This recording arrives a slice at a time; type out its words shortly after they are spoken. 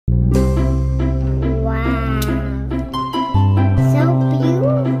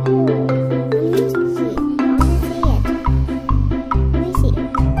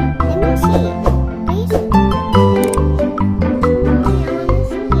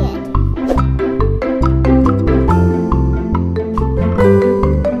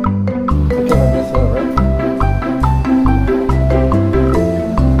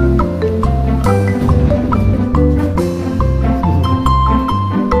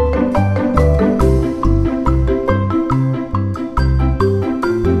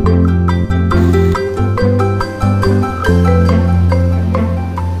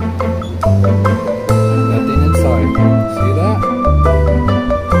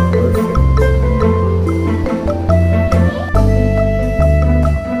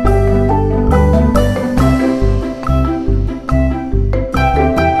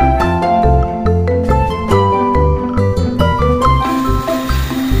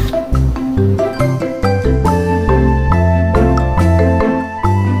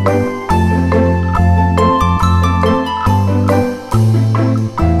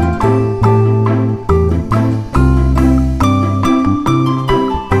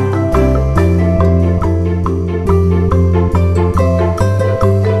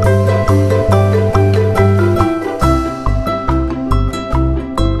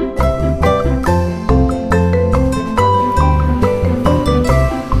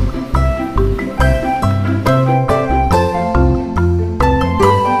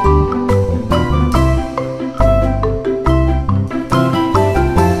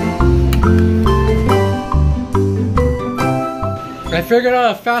figured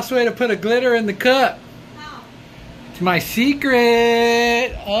out a fast way to put a glitter in the cup. How? It's my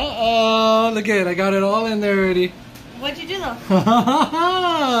secret. Uh-oh. Look at it. I got it all in there already. What'd you do though?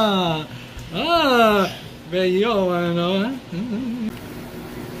 Bet you all want to know, huh?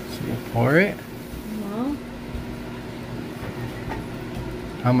 So you pour it. No.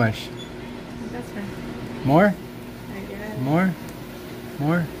 How much? That's fine. More? I guess. More?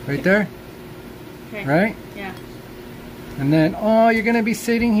 More? Right there? Okay. Right? Yeah. And then, oh, you're going to be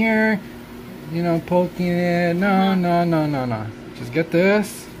sitting here, you know, poking it. No, no, no, no, no. Just get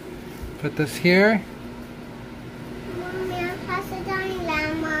this. Put this here. Mommy, I'll pass it down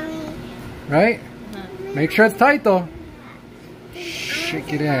now, Mommy. Right? Make sure it's tight, though.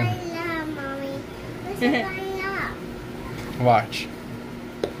 Shake it in. Watch.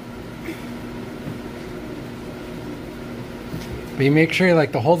 But you make sure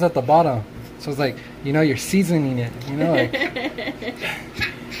like the hole's at the bottom. So it's like, you know, you're seasoning it. You know, like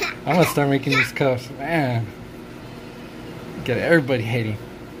I'm gonna start making these cups. Man. Get everybody hating.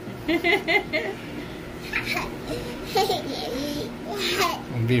 It'll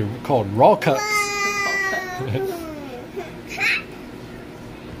be called raw cups.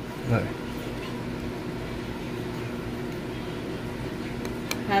 Look.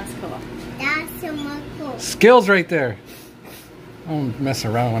 That's cool. That's so much cool. Skills right there. I don't mess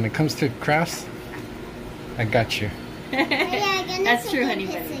around when it comes to crafts. I got you. That's true, honey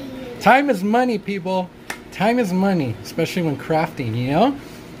bunny. Time is money, people. Time is money, especially when crafting, you know?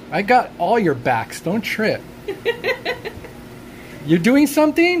 I got all your backs. Don't trip. You're doing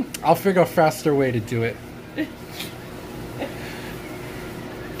something? I'll figure a faster way to do it.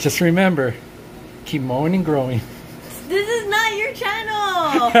 Just remember, keep mowing and growing. This is not your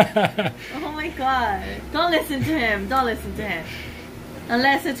channel! Oh my god. Don't listen to him. Don't listen to him.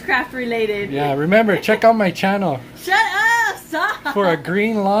 Unless it's craft related. Yeah, remember, check out my channel. Shut up! Stop! For a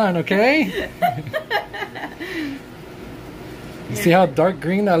green lawn, okay? You see how dark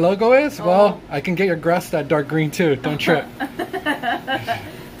green that logo is? Oh. Well, I can get your grass that dark green too. Don't trip.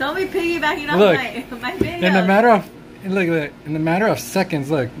 Don't be piggybacking on Look, my videos. in the matter of seconds,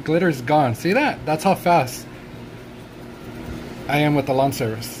 look, glitter's gone. See that? That's how fast I am with the lawn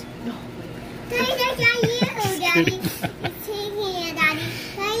service.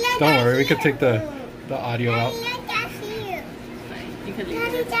 Don't worry, we could take the audio out. You can leave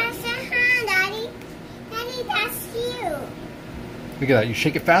Daddy, it. that's Daddy. Daddy, that's you. Look at that. You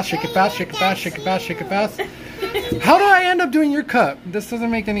shake it fast, shake it fast, shake it fast, shake it fast, shake it fast. How do I end up doing your cup? This doesn't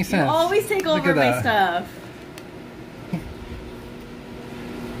make any sense. You always take Look over at my that. stuff.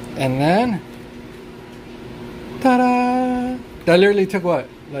 And then, ta-da! That literally took what,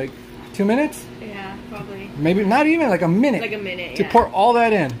 like 2 minutes? Yeah, probably. Maybe not even, like a minute. Like a minute, to yeah. pour all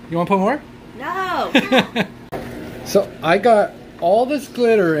that in. You want to put more? No! So I got all this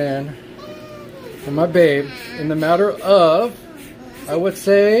glitter in for my babe in the matter of, I would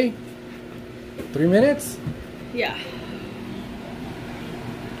say, 3 minutes. Yeah.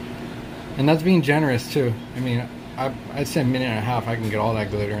 And that's being generous too. I mean, I'd say a minute and a half. I can get all that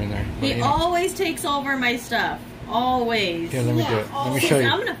glitter in there. But, He you know. always takes over my stuff. Always. Here, let me do it. Let me show you.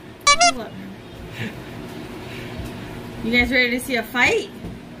 I'm gonna look. You guys ready to see a fight?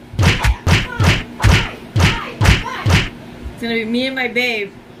 It's gonna be me and my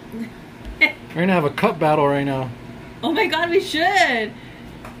babe. We're gonna have a cup battle right now. Oh my god, we should.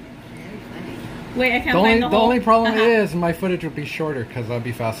 Wait, I can't find the The hole. only problem is my footage would be shorter because I'll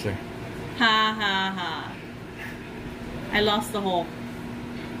be faster. Ha ha ha. I lost the hole.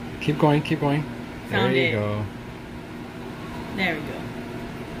 Keep going, keep going. Found There you it. go. There we go.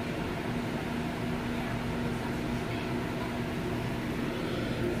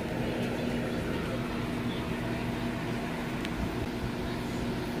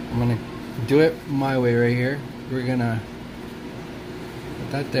 I'm gonna do it my way right here. We're gonna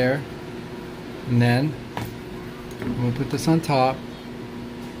put that there. And then I'm gonna put this on top.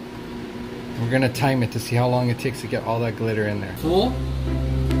 We're gonna time it to see how long it takes to get all that glitter in there. Full?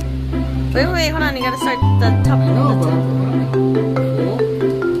 Wait, hold on. You gotta start the top.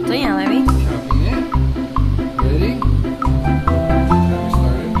 So yeah, let me. Chopping it. Ready?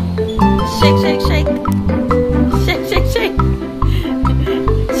 Shake, shake, shake. Shake, shake, shake.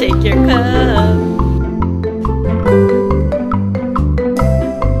 Shake your cup.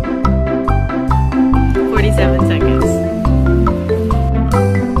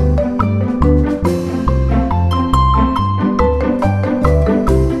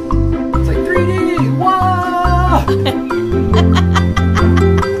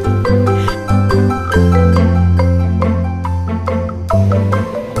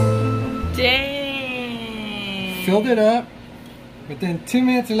 Filled it up with the 2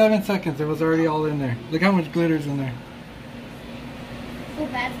 minutes 11 seconds. It was already all in there. Look how much glitter's in there. So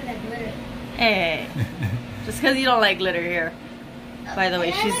bad for that glitter. Hey, just because you don't like glitter here. By the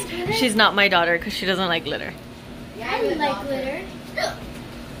way, she's not my daughter because she doesn't like glitter. Yeah, I like glitter.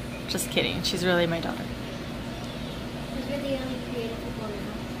 Just kidding. She's really my daughter. Because we're the only creative people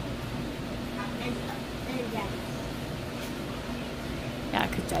now. And Daddy. Yeah,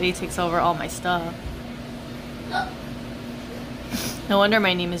 because Daddy takes over all my stuff. No wonder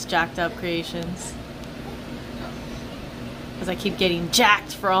my name is Jacked Up Creations. Because I keep getting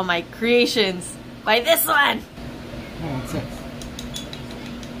jacked for all my creations by this one. Oh, that's it.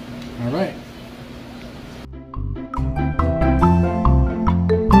 All right.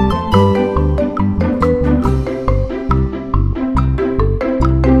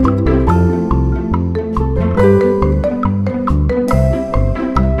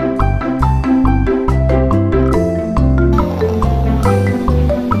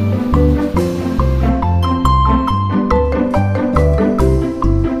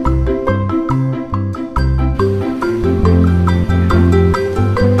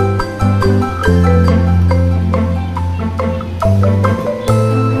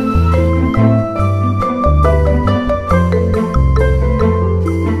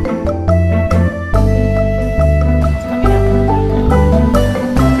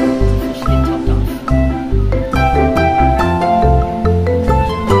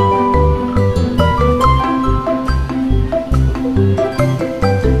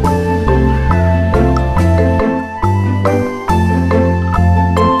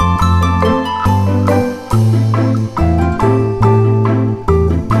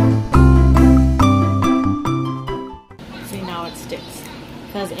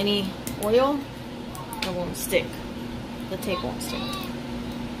 Because any oil, it won't stick. The tape won't stick.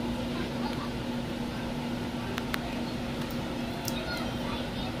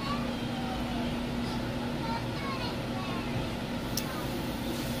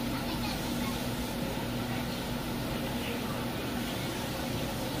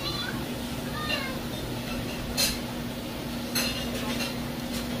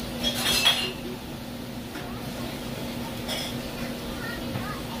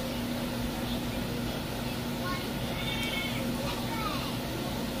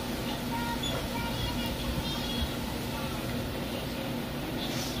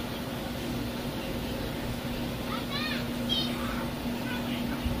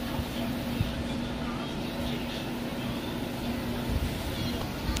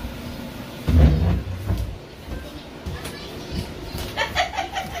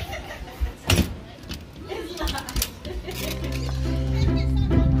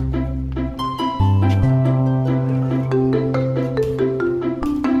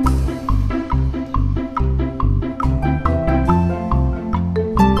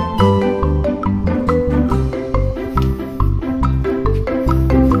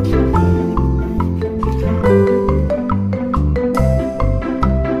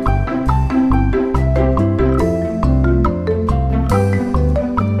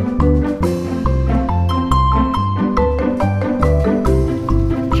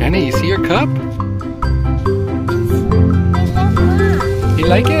 You see your cup? You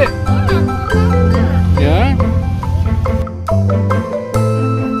like it? Yeah?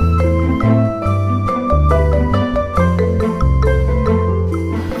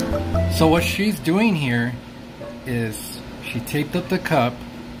 So what she's doing here is she taped up the cup.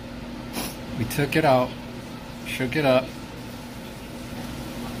 We took it out, shook it up,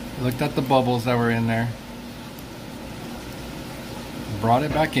 looked at the bubbles that were in there, brought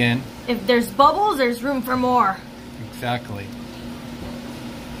it back in. If there's bubbles, there's room for more. Exactly.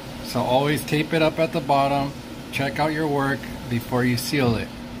 So always tape it up at the bottom, check out your work before you seal it.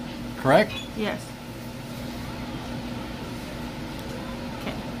 Correct? Yes.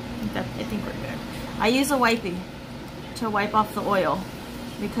 Okay, I think we're good. I use a wipey to wipe off the oil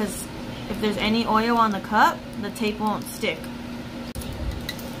because if there's any oil on the cup, the tape won't stick.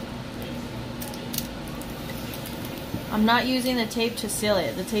 I'm not using the tape to seal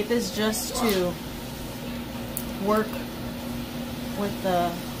it. The tape is just to work with the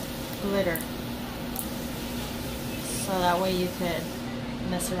glitter. So that way you could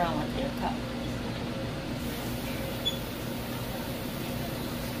mess around with your cup.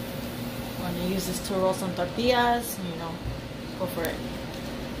 When you use this to roll some tortillas, you know, go for it.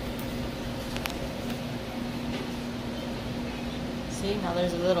 See, now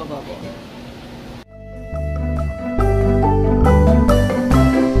there's a little bubble.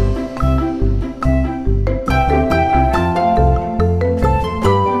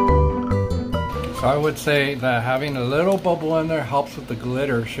 So I would say that having a little bubble in there helps with the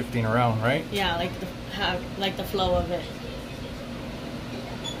glitter shifting around, right? Yeah, like the flow of it.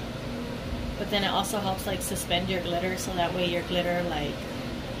 But then it also helps like suspend your glitter, so that way your glitter like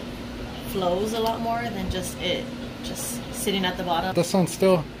flows a lot more than just sitting at the bottom. This one's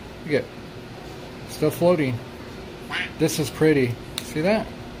still, look at, still floating. This is pretty. See that?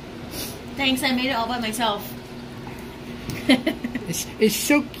 Thanks, I made it all by myself. It's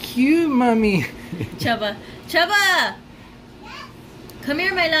so cute, mommy. Chubba, come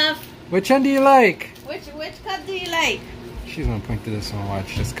here, my love. Which one do you like? Which cup do you like? She's gonna point to this one.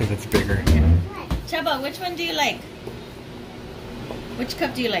 Watch, just because it's bigger. Chubba, which one do you like? Which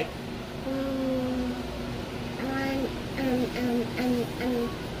cup do you like?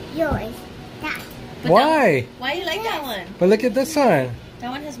 Yours. That. But Why? Why you like that one? But look at this one. That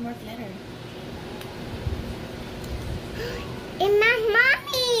one has more glitter. It's my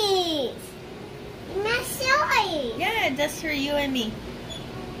mommy's. It's my soy. Yeah, that's for you and me.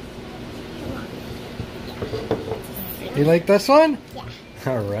 You like this one? Yeah.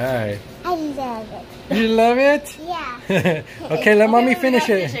 All right. I love it. You love it? Yeah. Okay, let mommy we finish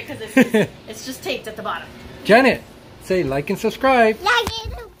gotta it. Finish it 'cause it's just taped at the bottom. Janet, say like and subscribe. Like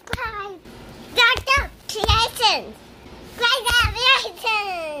and subscribe. Dr. Clayton. Clayton.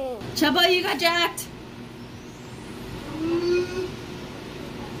 Chubba, you got jacked.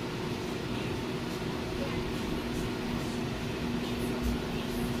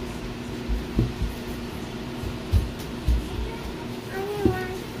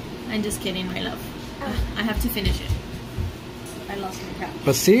 I'm just kidding, my love. I have to finish it. I lost my cap.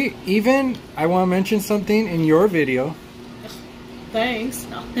 But see, even I want to mention something in your video. Thanks.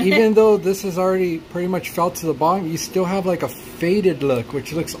 No. Even though this is already pretty much fell to the bottom, you still have like a faded look,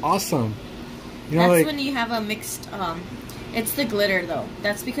 which looks awesome. You know, that's like when you have a mixed. It's the glitter though.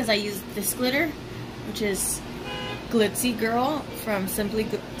 That's because I use this glitter, which is Glitzy Girl from Simply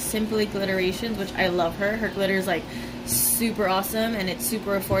Glitterations, which I love her. Her glitter is like super awesome and it's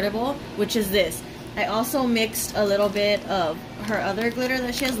super affordable, which is this. I also mixed a little bit of her other glitter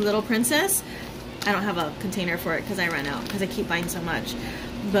that she has, Little Princess. I don't have a container for it because I ran out because I keep buying so much.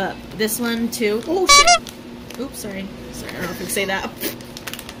 But this one too. Oh shit! Oops, sorry. Sorry, I don't know if I can say that.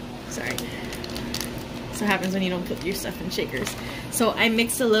 Sorry. That's what happens when you don't put your stuff in shakers. So I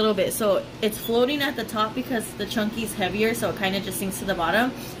mixed a little bit. So it's floating at the top because the chunky's heavier, so it kind of just sinks to the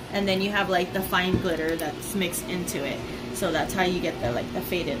bottom. And then you have like the fine glitter that's mixed into it. So that's how you get the like the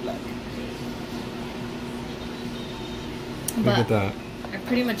faded look. look at that. I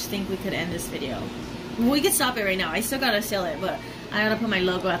pretty much think we could end this video. We could stop it right now. I still gotta sell it, but I gotta put my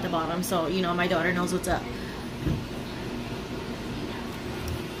logo at the bottom so you know my daughter knows what's up.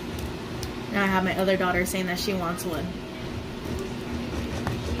 Now I have my other daughter saying that she wants one.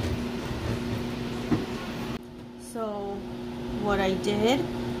 So what I did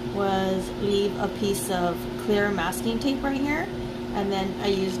was leave a piece of clear masking tape right here, and then I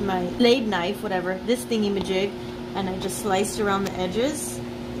used my blade knife, whatever, this thingy majig, and I just sliced around the edges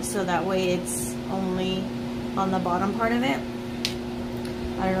so that way it's only on the bottom part of it.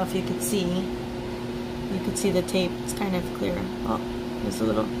 I don't know if you could see. You could see the tape. It's kind of clear. Oh, there's a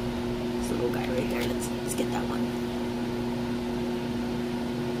little guy right there. Let's get that one.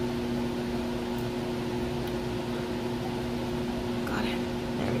 Got it.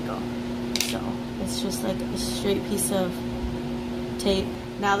 There we go. So it's just like a straight piece of tape.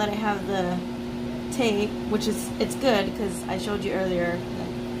 Now that I have the tape, which is, it's good because I showed you earlier that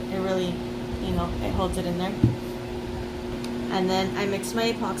it really, you know, it holds it in there. And then I mixed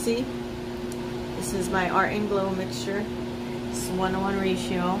my epoxy. This is my Art and Glow mixture. It's 1:1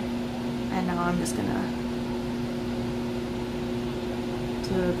 ratio. And now I'm just gonna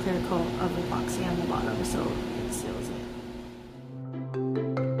do a clear coat of epoxy on the bottom so it seals it.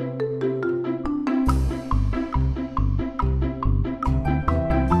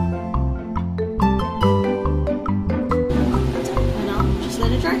 And now just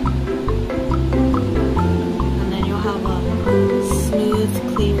let it dry. And then you'll have a smooth,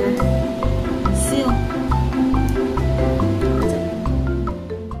 clear seal.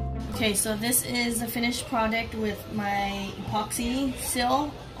 Okay, so this is the finished product with my epoxy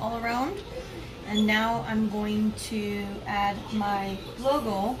seal all around. And now I'm going to add my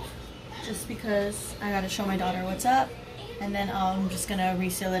logo just because I gotta show my daughter what's up. And then I'm just gonna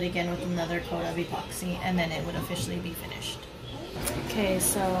reseal it again with another coat of epoxy and then it would officially be finished. Okay,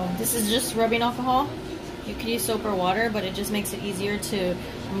 so this is just rubbing alcohol. You could use soap or water, but it just makes it easier to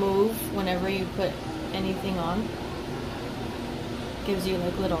move whenever you put anything on. Gives you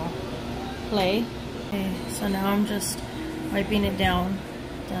like little play. Okay, so now I'm just wiping it down,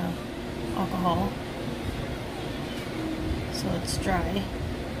 the alcohol, so it's dry.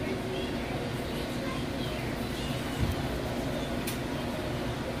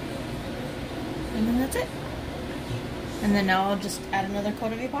 And then that's it. And then now I'll just add another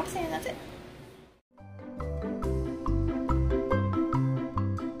coat of epoxy and that's it.